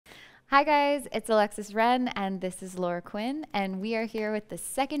Hi guys, it's Alexis Ren and this is Laura Quinn, and we are here with the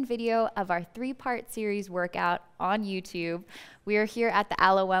second video of our 3-part series workout on YouTube. We are here at the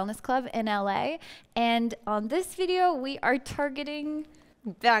Aloe Wellness Club in LA, and on this video we are targeting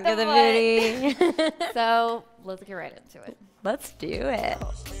back of the booty. So let's get right into it. Let's do it.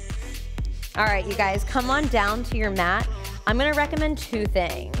 All right, you guys, come on down to your mat. I'm gonna recommend 2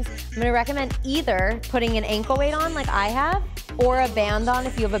 things. I'm gonna recommend either putting an ankle weight on like I have, or a band on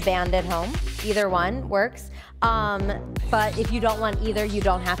if you have a band at home. Either one works. But if you don't want either, you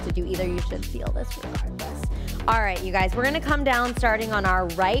don't have to do either. You should feel this regardless. All right, you guys, we're gonna come down starting on our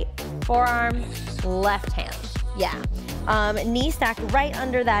right forearm, left hand. Yeah. Knee stacked right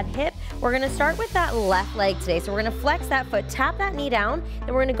under that hip. We're gonna start with that left leg today. So we're gonna flex that foot, tap that knee down,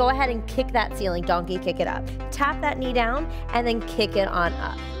 then we're gonna go ahead and kick that ceiling, donkey kick it up. Tap that knee down and then kick it on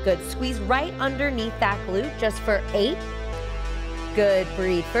up. Good, squeeze right underneath that glute just for 8. Good,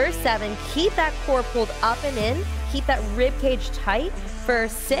 breathe for 7. Keep that core pulled up and in. Keep that rib cage tight for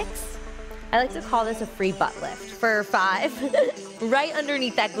 6. I like to call this a free butt lift. For 5. Right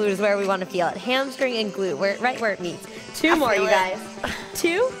underneath that glute is where we want to feel it. Hamstring and glute, right where it meets. 2 more, you guys.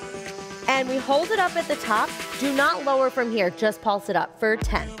 2. And we hold it up at the top. Do not lower from here. Just pulse it up for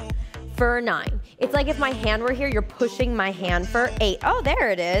 10. For 9. It's like if my hand were here, you're pushing my hand for 8. Oh, there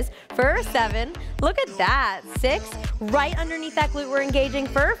it is. For 7. Look at that. 6. Right underneath that glute, we're engaging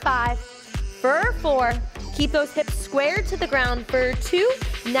for 5. For 4. Keep those hips squared to the ground for 2.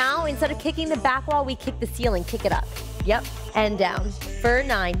 Now, instead of kicking the back wall, we kick the ceiling. Kick it up. Yep. And down. For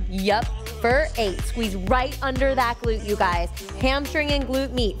 9. Yep. For 8. Squeeze right under that glute, you guys. Hamstring and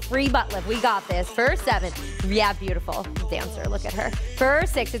glute meet. Free butt lift. We got this. For 7. Yeah, beautiful. Dancer, look at her. For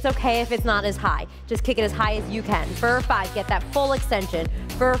 6, it's okay if it's not as high. Just kick it as high as you can. For 5, get that full extension.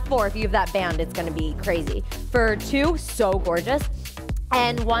 For 4, if you have that band, it's gonna be crazy. For 2, so gorgeous.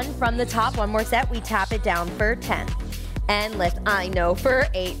 And 1 from the top, 1 more set, we tap it down for 10. And lift, I know, for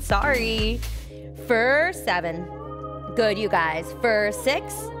 8, sorry. For 7, good, you guys. For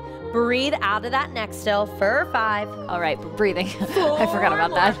 6, breathe out of that neck still. For 5. All right, breathing. I forgot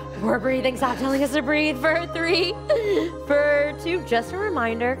about that. We're breathing, stop telling us to breathe. For 3, for 2, just a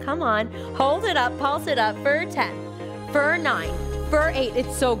reminder, come on. Hold it up, pulse it up. For 10, for 9, for 8,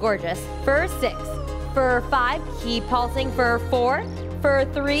 it's so gorgeous. For 6, for 5, keep pulsing. For 4, for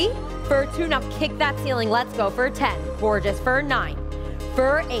 3, for 2, now kick that ceiling, let's go. For 10, gorgeous. For 9,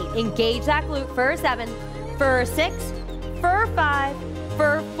 for 8, engage that glute. For 7, for 6, for 5,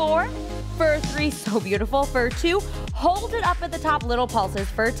 for 4, for 3, so beautiful. For 2, hold it up at the top, little pulses.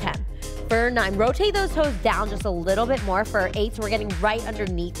 For 10, for 9, rotate those toes down just a little bit more. For 8, so we're getting right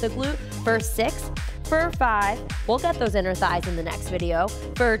underneath the glute. For 6, for 5, we'll get those inner thighs in the next video.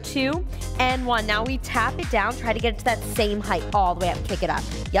 For 2 and 1, now we tap it down, try to get it to that same height all the way up, kick it up.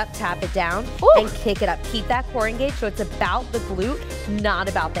 Yep, tap it down and kick it up. Keep that core engaged so it's about the glute, not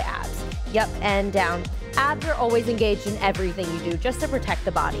about the abs. Yep, and down. Abs are always engaged in everything you do just to protect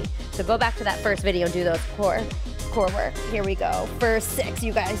the body. So go back to that first video and do those core work. Here we go. For 6,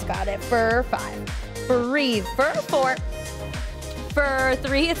 you guys got it. For 5, breathe. For 4, for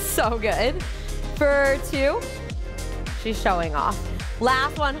 3, it's so good. For 2, she's showing off.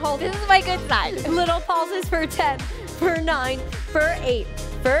 Last one, hold. This is my good side. Little pulses. For 10, for 9, for 8,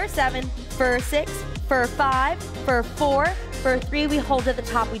 for 7, for 6, for 5, for 4, for 3, we hold at the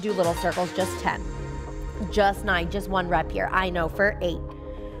top, we do little circles, just 10. Just 9, just 1 rep here. I know. For 8,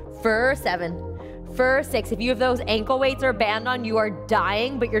 for 7, for 6. If you have those ankle weights or band on, you are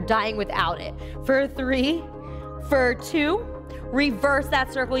dying, but you're dying without it. For 3, for 2, reverse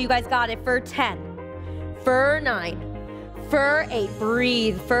that circle, you guys got it. For 10, for 9, for 8,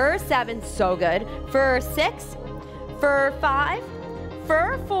 breathe. For 7, so good. For 6, for 5,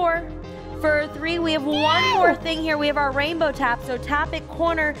 for 4, for 3, we have one more thing here. We have our rainbow tap. So tap it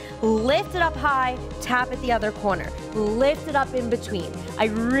corner, lift it up high, tap it the other corner. Lift it up in between. I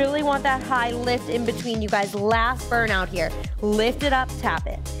really want that high lift in between, you guys. Last burnout here. Lift it up, tap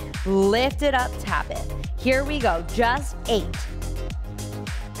it. Lift it up, tap it. Here we go, just 8.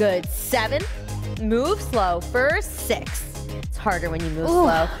 Good, 7, move slow. For 6, it's harder when you move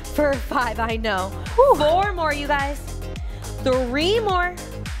slow. For 5, I know. 4 more, you guys. 3 more.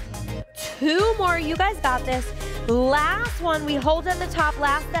 2 more, you guys got this. Last one, we hold at the top,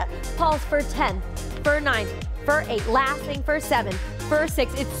 last step, pulse. For 10, for 9, for 8, last thing. For 7, for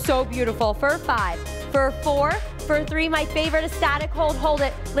 6, it's so beautiful. For 5, for 4, for 3, my favorite, a static hold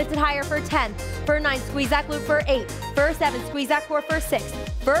it, lift it higher. For 10, for 9, squeeze that glute. For 8, for 7, squeeze that core. For 6,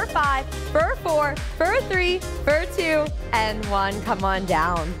 for 5, for 4, for 3, for 2, and 1, come on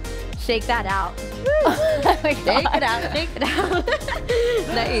down. shake that out. Oh my Shake God. it out, shake it out.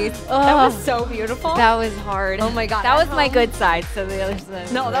 Nice. Oh, that was so beautiful. That was hard. Oh my God. That was At my home- good side, so the other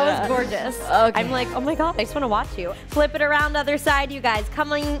side. No, that was gorgeous. Okay. I'm like, oh my God, I just want to watch you. Flip it around other side, you guys.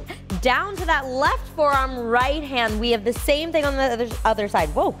 Coming down to that left forearm, right hand. We have the same thing on the other side.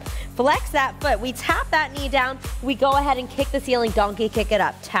 Whoa. Flex that foot. We tap that knee down. We go ahead and kick the ceiling. Donkey kick it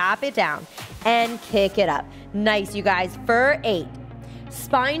up. Tap it down and kick it up. Nice, you guys. For 8.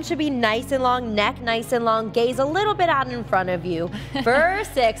 Spine should be nice and long, neck nice and long, gaze a little bit out in front of you. For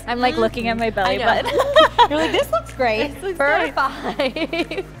 6. I'm like looking at my belly button. You're like, this looks great. This looks For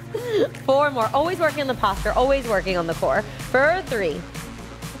great. 5. 4 more. Always working on the posture, always working on the core. For 3.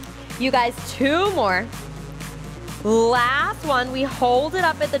 You guys, 2 more. Last one, we hold it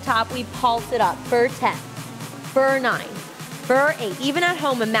up at the top, we pulse it up. For 10. For 9. For 8. Even at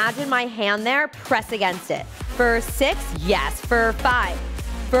home, imagine my hand there, press against it. For 6, yes. For 5.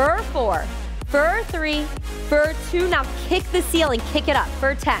 For 4. For 3. For 2, now kick the ceiling, kick it up.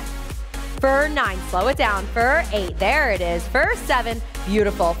 For 10. For 9, slow it down. For 8, there it is. For 7,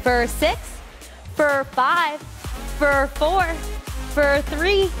 beautiful. For 6. For 5. For 4. For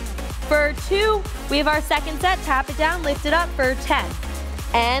 3. For 2, we have our second set. Tap it down, lift it up. For 10.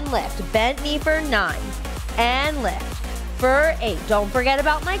 And lift. Bent knee for 9. And lift. For 8. Don't forget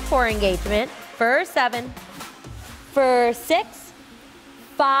about my core engagement. For 7. For 6.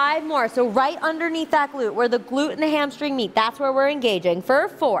 5 more. So right underneath that glute, where the glute and the hamstring meet, that's where we're engaging. For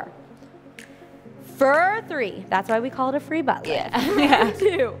 4. For 3. That's why we call it a free butt lift. Yeah.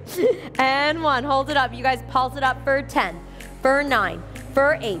 2. And 1. Hold it up. You guys pulse it up. For 10. For 9.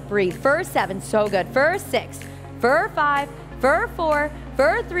 For 8. Breathe. For 7. So good. For 6. For 5. For 4.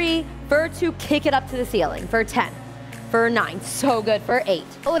 For 3. For 2. Kick it up to the ceiling. For 10. For 9. So good. For 8.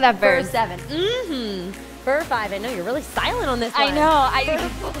 Oh, that For burns. 7. For 5. I know you're really silent on this one. I know.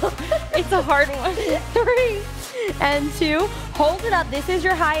 It's a hard one. 3 and 2. Hold it up. This is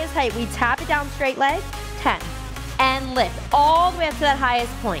your highest height. We tap it down, straight leg. 10. And lift all the way up to that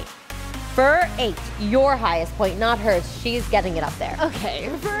highest point. For 8, your highest point, not hers. She's getting it up there. Okay.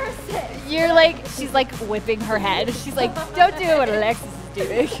 For 6. You're like, she's like whipping her head. She's like, don't do what Alexis is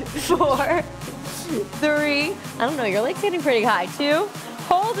doing. 4, 3. I don't know, your leg's getting pretty high. 2.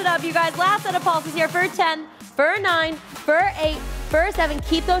 Hold it up, you guys. Last set of pulses here. For 10, for 9, for 8, for 7.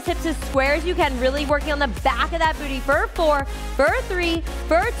 Keep those hips as square as you can. Really working on the back of that booty. For 4, for 3,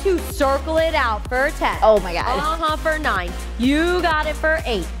 for 2. Circle it out. For 10. Oh my God. For 9. You got it. For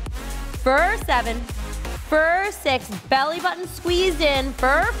 8. For 7. For 6. Belly button squeezed in.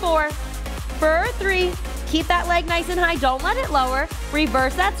 For 4. For 3. Keep that leg nice and high. Don't let it lower.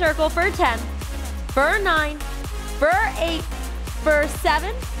 Reverse that circle. For 10. For 9. For 8. For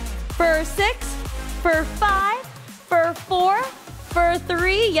 7. For 6. For 5. For 4. For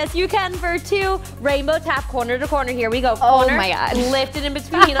 3. Yes, you can. For 2. Rainbow tap corner to corner. Here we go. Corner. Oh my God. Lift it in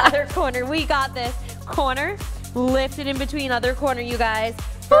between other corner. We got this. Corner. Lift it in between other corner, you guys.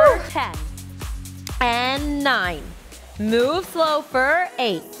 For 10. And 9. Move slow for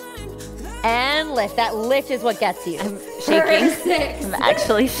 8. And lift. That lift is what gets you. I'm shaking. For 6. I'm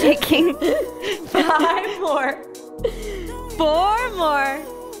actually shaking. 5 more. 4 more.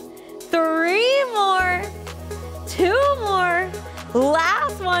 3 more. 2 more.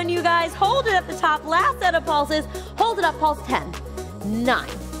 Last one, you guys. Hold it at the top. Last set of pulses. Hold it up. Pulse 10, 9,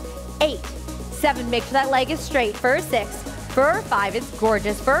 8, 7. Make sure that leg is straight. For 6. For 5, it's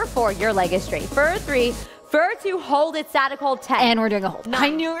gorgeous. For 4, your leg is straight. For 3, for 2, hold it static, hold 10. And we're doing a hold. 9, I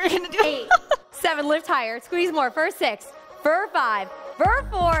knew we were going to do 8, 7, lift higher, squeeze more. For 6, for 5, for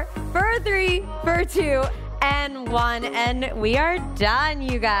 4, for 3, for 2, and 1. And we are done,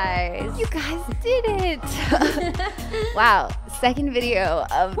 you guys. You guys did it. Wow. Second video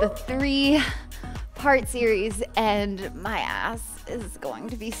of the 3-part series, and my ass is going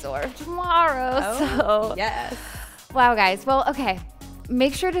to be sore tomorrow. So yes. wow, guys. Well, okay.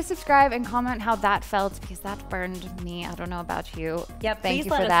 Make sure to subscribe and comment how that felt, because that burned me. I don't know about you. Yep, Thank please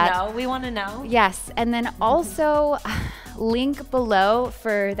you let for us that. know. We want to know. Yes, and then also link below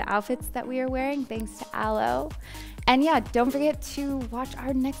for the outfits that we are wearing, thanks to Aloe. And yeah, don't forget to watch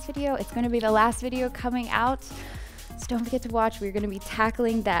our next video. It's going to be the last video coming out, so don't forget to watch. We're going to be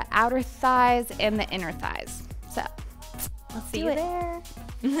tackling the outer thighs and the inner thighs. So let's See do you it.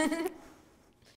 there.